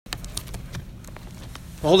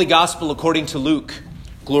The Holy Gospel according to Luke.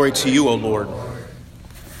 Glory to you, O Lord.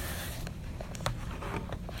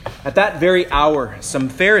 At that very hour, some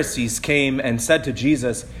Pharisees came and said to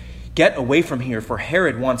Jesus, "Get away from here, for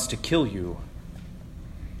Herod wants to kill you."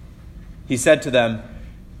 He said to them,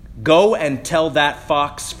 "Go and tell that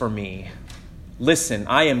fox for me. Listen,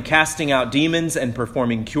 I am casting out demons and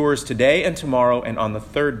performing cures today and tomorrow, and on the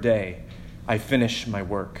third day I finish my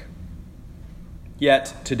work.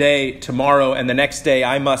 Yet today, tomorrow, and the next day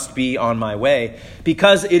I must be on my way,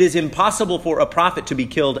 because it is impossible for a prophet to be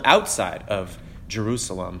killed outside of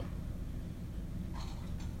Jerusalem.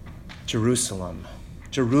 Jerusalem,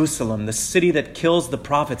 Jerusalem, the city that kills the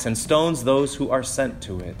prophets and stones those who are sent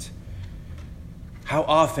to it. How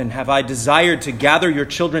often have I desired to gather your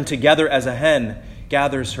children together as a hen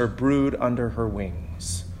gathers her brood under her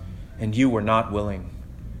wings, and you were not willing.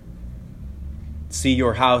 See,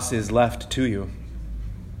 your house is left to you.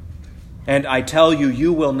 And I tell you,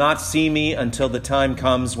 you will not see me until the time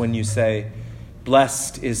comes when you say,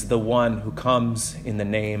 'Blessed is the one who comes in the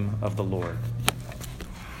name of the Lord.'"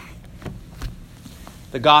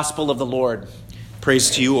 The Gospel of the Lord.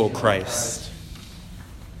 Praise to you, O Christ.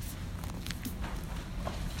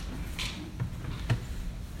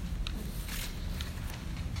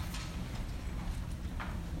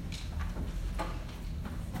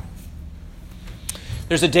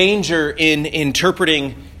 There's a danger in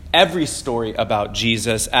interpreting every story about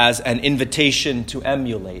Jesus as an invitation to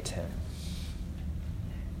emulate him.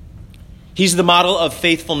 He's the model of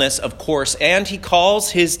faithfulness, of course, and he calls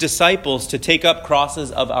his disciples to take up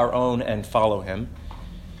crosses of our own and follow him.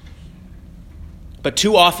 But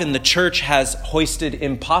too often the church has hoisted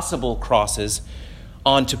impossible crosses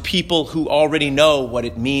onto people who already know what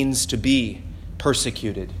it means to be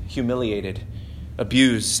persecuted, humiliated,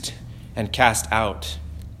 abused, and cast out.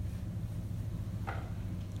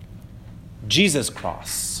 Jesus'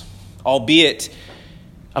 cross, albeit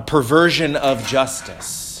a perversion of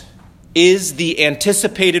justice, is the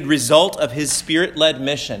anticipated result of his Spirit-led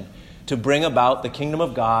mission to bring about the kingdom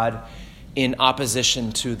of God in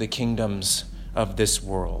opposition to the kingdoms of this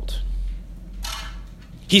world.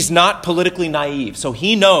 He's not politically naive, so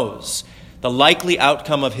he knows the likely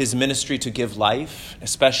outcome of his ministry to give life,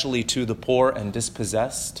 especially to the poor and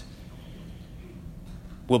dispossessed,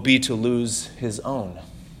 will be to lose his own.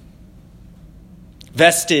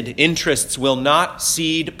 Vested interests will not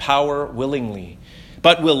cede power willingly,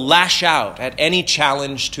 but will lash out at any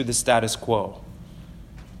challenge to the status quo.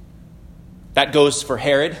 That goes for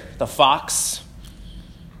Herod, the fox,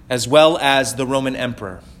 as well as the Roman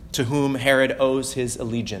emperor, to whom Herod owes his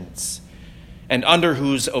allegiance, and under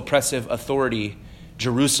whose oppressive authority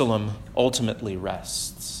Jerusalem ultimately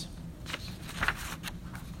rests.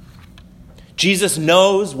 Jesus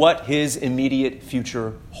knows what his immediate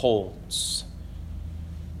future holds.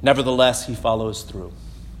 Nevertheless, he follows through.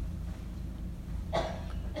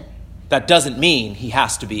 That doesn't mean he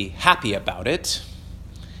has to be happy about it.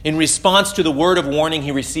 In response to the word of warning he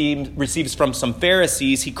receives from some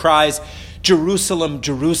Pharisees, he cries, "Jerusalem,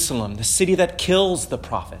 Jerusalem, the city that kills the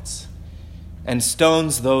prophets and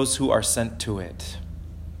stones those who are sent to it."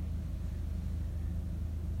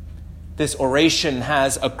 This oration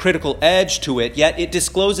has a critical edge to it, yet it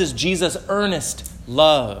discloses Jesus' earnest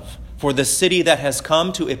love for the city that has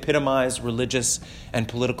come to epitomize religious and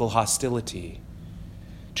political hostility.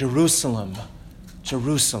 Jerusalem,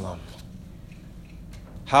 Jerusalem,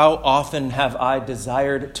 how often have I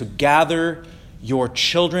desired to gather your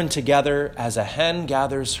children together as a hen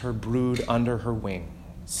gathers her brood under her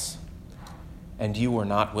wings, and you were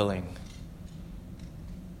not willing.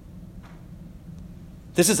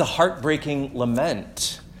 This is a heartbreaking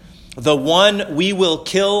lament. The one we will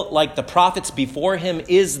kill like the prophets before him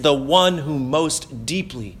is the one who most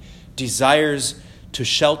deeply desires to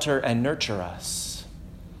shelter and nurture us.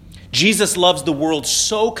 Jesus loves the world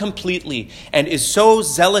so completely and is so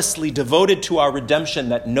zealously devoted to our redemption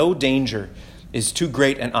that no danger is too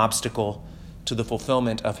great an obstacle to the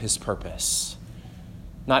fulfillment of his purpose,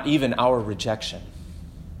 not even our rejection.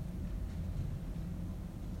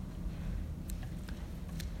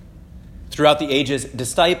 Throughout the ages,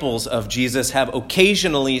 disciples of Jesus have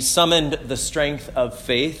occasionally summoned the strength of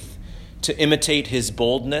faith to imitate his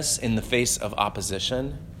boldness in the face of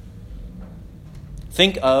opposition.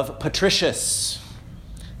 Think of Patricius,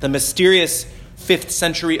 the mysterious 5th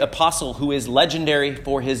century apostle who is legendary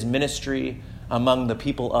for his ministry among the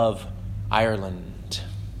people of Ireland.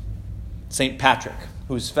 St. Patrick,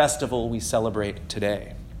 whose festival we celebrate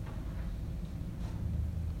today.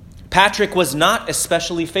 Patrick was not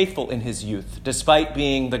especially faithful in his youth, despite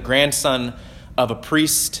being the grandson of a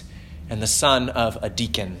priest and the son of a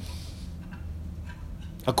deacon.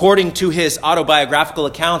 According to his autobiographical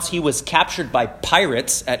accounts, he was captured by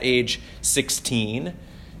pirates at age 16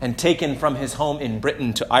 and taken from his home in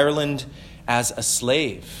Britain to Ireland as a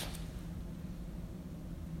slave.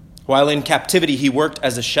 While in captivity, he worked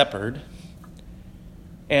as a shepherd,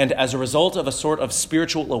 and as a result of a sort of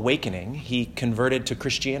spiritual awakening, he converted to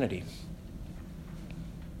Christianity.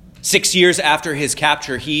 6 years after his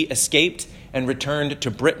capture, he escaped and returned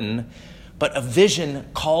to Britain, but a vision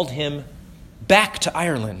called him back to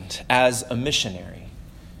Ireland as a missionary,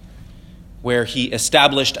 where he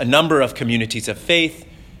established a number of communities of faith,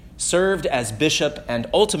 served as bishop, and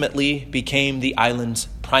ultimately became the island's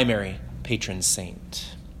primary patron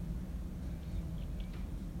saint.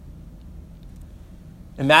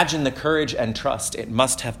 Imagine the courage and trust it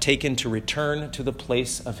must have taken to return to the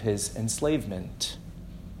place of his enslavement.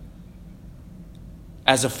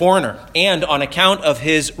 As a foreigner, and on account of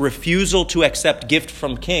his refusal to accept gift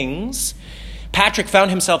from kings, Patrick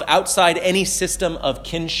found himself outside any system of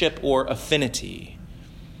kinship or affinity.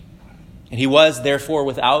 And he was, therefore,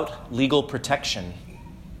 without legal protection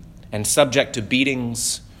and subject to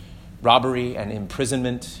beatings, robbery, and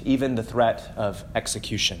imprisonment, even the threat of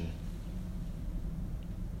execution.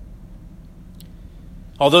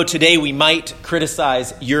 Although today we might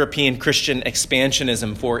criticize European Christian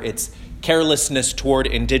expansionism for its carelessness toward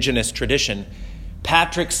indigenous tradition,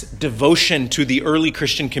 Patrick's devotion to the early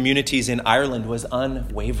Christian communities in Ireland was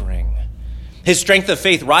unwavering. His strength of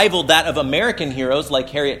faith rivaled that of American heroes like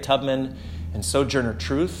Harriet Tubman and Sojourner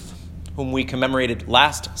Truth, whom we commemorated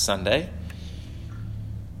last Sunday,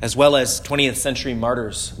 as well as 20th century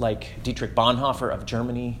martyrs like Dietrich Bonhoeffer of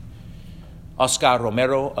Germany, Oscar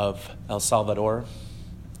Romero of El Salvador,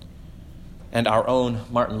 and our own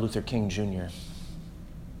Martin Luther King Jr.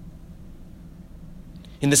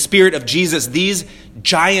 In the spirit of Jesus, these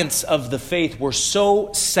giants of the faith were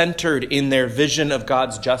so centered in their vision of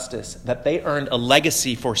God's justice that they earned a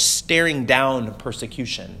legacy for staring down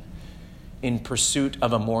persecution in pursuit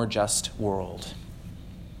of a more just world.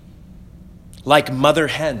 Like mother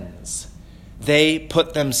hens, they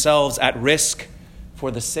put themselves at risk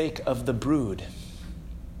for the sake of the brood,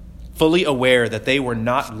 fully aware that they were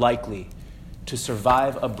not likely to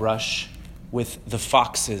survive a brush with the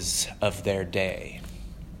foxes of their day.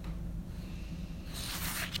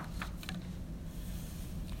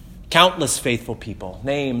 Countless faithful people,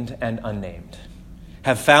 named and unnamed,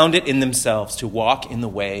 have found it in themselves to walk in the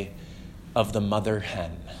way of the mother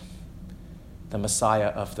hen, the Messiah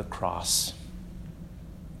of the cross.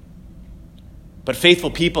 But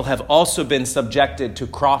faithful people have also been subjected to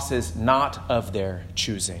crosses not of their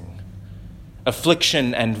choosing,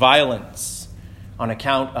 affliction and violence on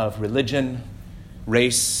account of religion,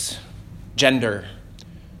 race, gender,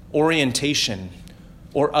 orientation,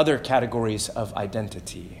 or other categories of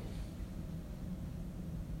identity.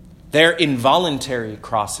 Their involuntary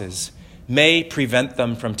crosses may prevent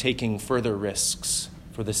them from taking further risks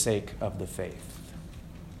for the sake of the faith.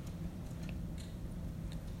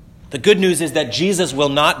 The good news is that Jesus will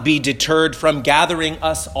not be deterred from gathering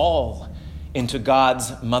us all into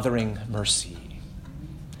God's mothering mercy.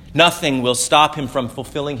 Nothing will stop him from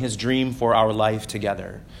fulfilling his dream for our life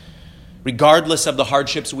together. Regardless of the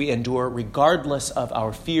hardships we endure, regardless of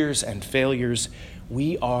our fears and failures,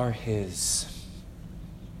 we are his.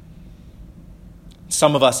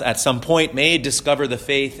 Some of us at some point may discover the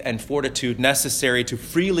faith and fortitude necessary to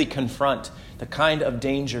freely confront the kind of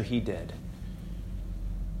danger he did.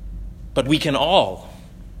 But we can all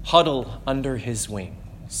huddle under his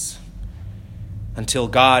wings until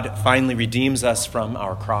God finally redeems us from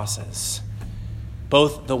our crosses,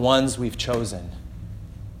 both the ones we've chosen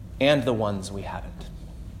and the ones we haven't.